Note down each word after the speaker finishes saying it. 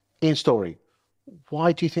Ian Storey,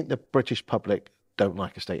 why do you think the British public don't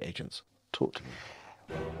like estate agents? Talk to me.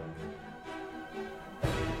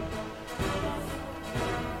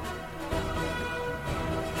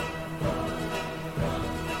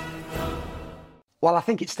 Well, I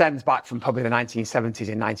think it stems back from probably the 1970s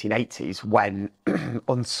and 1980s when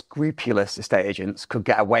unscrupulous estate agents could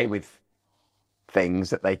get away with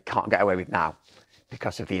things that they can't get away with now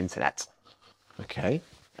because of the internet. Okay,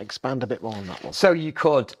 expand a bit more on that one. So you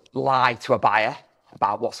could lie to a buyer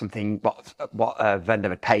about what a vendor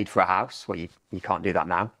had paid for a house. Well, you can't do that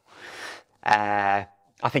now. I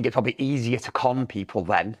think it's probably easier to con people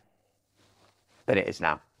then than it is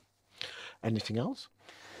now. Anything else?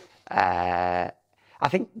 I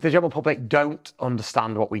think the general public don't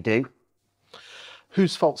understand what we do.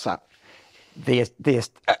 Whose fault's that? The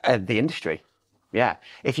industry. Yeah.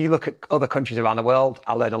 If you look at other countries around the world,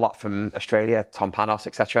 I learned a lot from Australia, Tom Panos,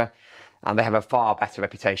 etc. And they have a far better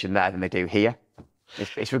reputation there than they do here.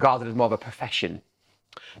 It's regarded as more of a profession.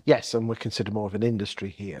 Yes, and we're considered more of an industry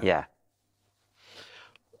here. Yeah.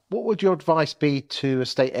 What would your advice be to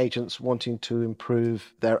estate agents wanting to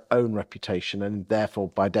improve their own reputation and therefore,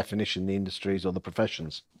 by definition, the industries or the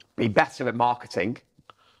professions? Be better at marketing.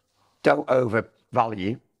 Don't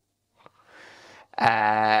overvalue.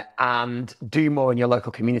 And do more in your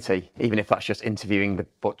local community, even if that's just interviewing the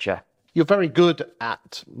butcher. You're very good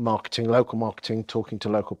at marketing, local marketing, talking to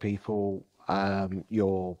local people,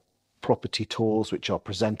 your property tours, which are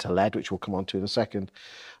presenter-led, which we'll come on to in a second.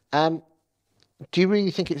 Do you really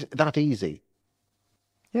think it's that easy?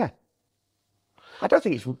 Yeah. I don't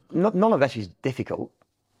think none of this is difficult.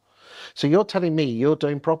 So you're telling me you're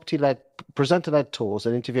doing property-led, presenter-led tours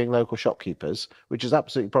and interviewing local shopkeepers, which is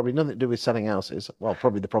absolutely probably nothing to do with selling houses. Well,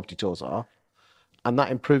 probably the property tours are. And that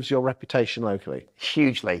improves your reputation locally?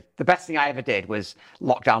 Hugely. The best thing I ever did was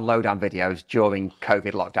lockdown, lowdown videos during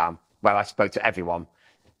COVID lockdown, where I spoke to everyone.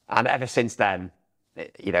 And ever since then,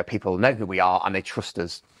 people know who we are and they trust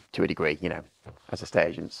us to a degree, as estate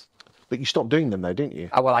agents. But you stopped doing them though, didn't you?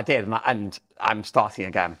 Oh, well, I did, and I'm starting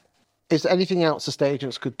again. Is there anything else estate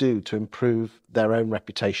agents could do to improve their own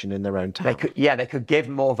reputation in their own town? They could give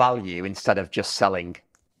more value instead of just selling.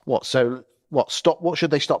 What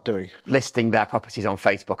should they stop doing? Listing their properties on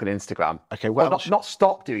Facebook and Instagram. Okay, not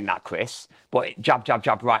stop doing that, Chris, but jab, jab,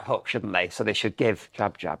 jab, right hook, shouldn't they? So they should give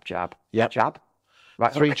jab, jab, jab. Yep. Jab?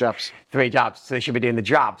 Right. 3 jabs. 3 jabs. So they should be doing the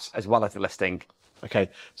jabs as well as the listing.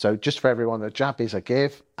 Okay, so just for everyone, a jab is a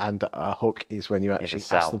give and a hook is when you actually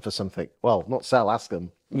ask them for something. Well, not sell, ask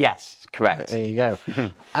them. Yes, correct. There you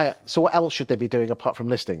go. So what else should they be doing apart from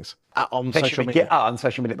listings on social media? On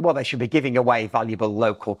social media. Well, they should be giving away valuable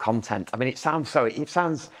local content. I mean, it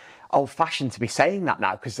sounds old-fashioned to be saying that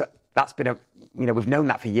now because that's been we've known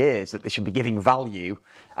that for years, that they should be giving value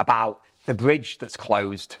about the bridge that's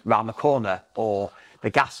closed round the corner or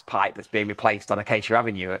the gas pipe that's being replaced on Acacia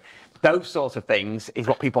Avenue. Those sorts of things is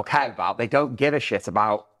what people care about. They don't give a shit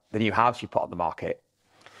about the new house you put on the market.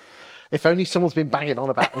 If only someone's been banging on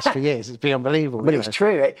about this for years, it'd be unbelievable. But it's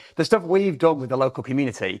true. The stuff we've done with the local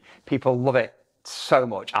community, people love it so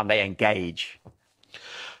much and they engage.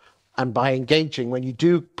 And by engaging, when you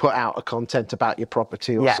do put out a content about your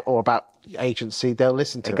property or about agency, they'll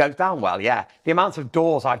listen to it. It goes down well, yeah. The amount of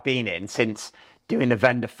doors I've been in since doing the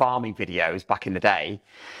vendor farming videos back in the day,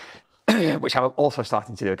 which I'm also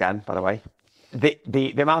starting to do again, by the way.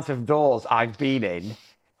 The amount of doors I've been in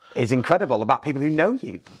is incredible about people who know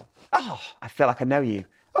you. Oh, I feel like I know you.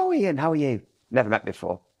 Oh, Ian, how are you? Never met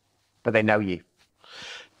before, but they know you.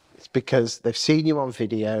 It's because they've seen you on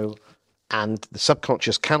video and the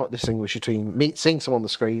subconscious cannot distinguish between seeing someone on the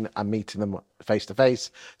screen and meeting them face to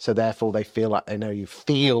face. So therefore they feel like they know you.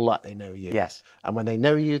 Yes. And when they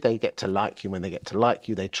know you, they get to like you. When they get to like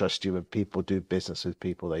you, they trust you, and people do business with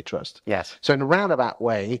people they trust. Yes. So in a roundabout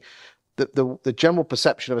way, the general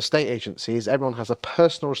perception of a estate agency is everyone has a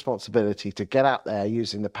personal responsibility to get out there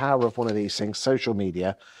using the power of one of these things, social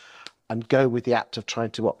media, and go with the act of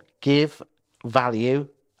trying to give value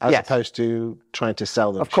as opposed to trying to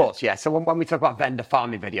sell them. Of course, yeah. So when we talk about vendor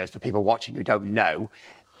farming videos, for people watching who don't know,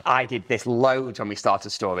 I did this loads when we started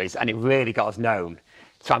Stories, and it really got us known.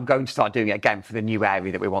 So I'm going to start doing it again for the new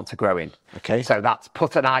area that we want to grow in. Okay. So that's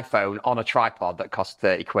put an iPhone on a tripod that costs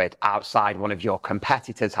 30 quid outside one of your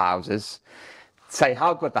competitors' houses, say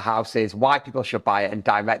how good the house is, why people should buy it, and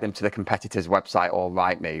direct them to the competitor's website or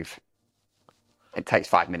Rightmove. It takes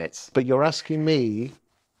 5 minutes. But you're asking me,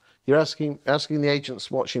 asking the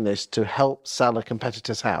agents watching this to help sell a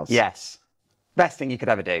competitor's house? Yes. Best thing you could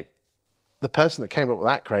ever do. The person that came up with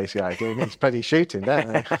that crazy idea needs plenty shooting, don't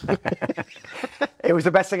they? It was the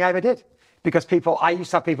best thing I ever did. Because I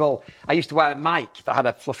used to wear a mic that had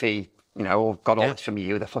a fluffy, or got all this from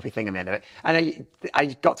you, the fluffy thing on the end of it. And I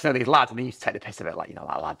got to know these lads, and they used to take the piss of it, like,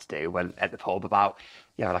 like lads do when at the pub about,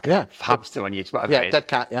 a hamster on YouTube, whatever it is. Dead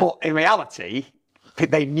cat, yeah. But in reality,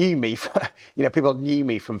 they knew me, people knew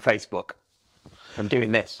me from Facebook, from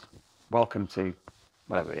doing this. Welcome to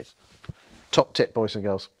whatever it is. Top tip, boys and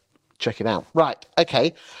girls. Check it out. Right,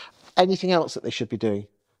 okay. Anything else that they should be doing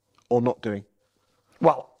or not doing?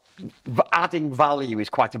 Well, adding value is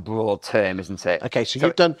quite a broad term, isn't it? Okay, so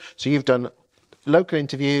you've done local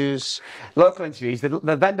interviews. Local interviews. The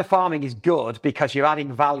vendor farming is good because you're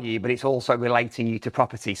adding value, but it's also relating you to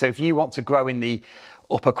property. So if you want to grow in the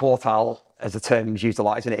upper quartile, as the term is used a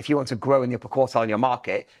lot, isn't it? If you want to grow in the upper quartile in your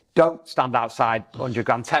market, don't stand outside 100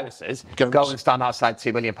 grand terraces. Go and stand outside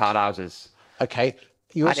 £2 million houses. Okay.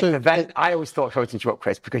 I always thought, sorry to interrupt,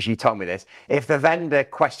 Chris, because you told me this. If the vendor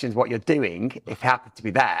questions what you're doing, if they happen to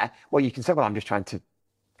be there, well, you can say, well, I'm just trying to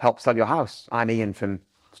help sell your house. I'm Ian from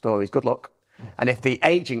Storey. Good luck. And if the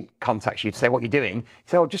agent contacts you to say what you're doing, you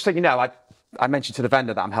say, well, just so you know, I mentioned to the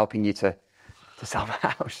vendor that I'm helping you to sell the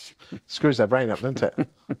house. Screws their brain up, doesn't it?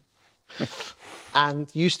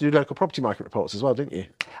 And you used to do local property market reports as well, didn't you?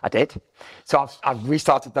 I did. So I've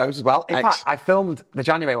restarted those as well. In fact, I filmed the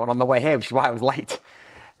January one on the way here, which is why I was late.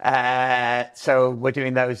 So we're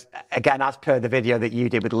doing those, again, as per the video that you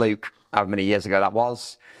did with Luke, however many years ago that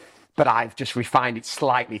was. But I've just refined it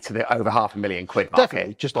slightly to the over £500,000 market.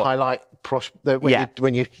 Definitely, just highlight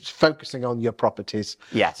when you're focusing on your properties.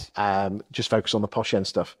 Yes. Just focus on the posh end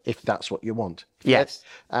stuff, if that's what you want. Yes.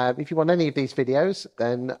 If you want any of these videos,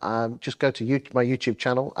 then just go to my YouTube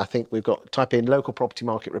channel. I think type in local property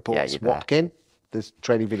market reports, Watkin. There's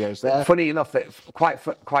training videos there. Funny enough, that quite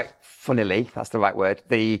funnily, that's the right word,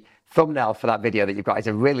 the thumbnail for that video that you've got is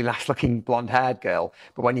a really nice looking blonde haired girl.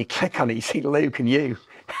 But when you click on it, you see Luke and you.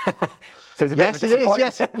 So it's a bit of a disappointment.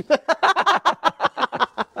 Yes.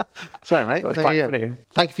 Sorry, mate. Quite funny.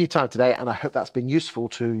 Thank you for your time today, and I hope that's been useful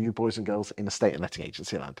to you boys and girls in estate and letting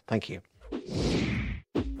agency land. Thank you.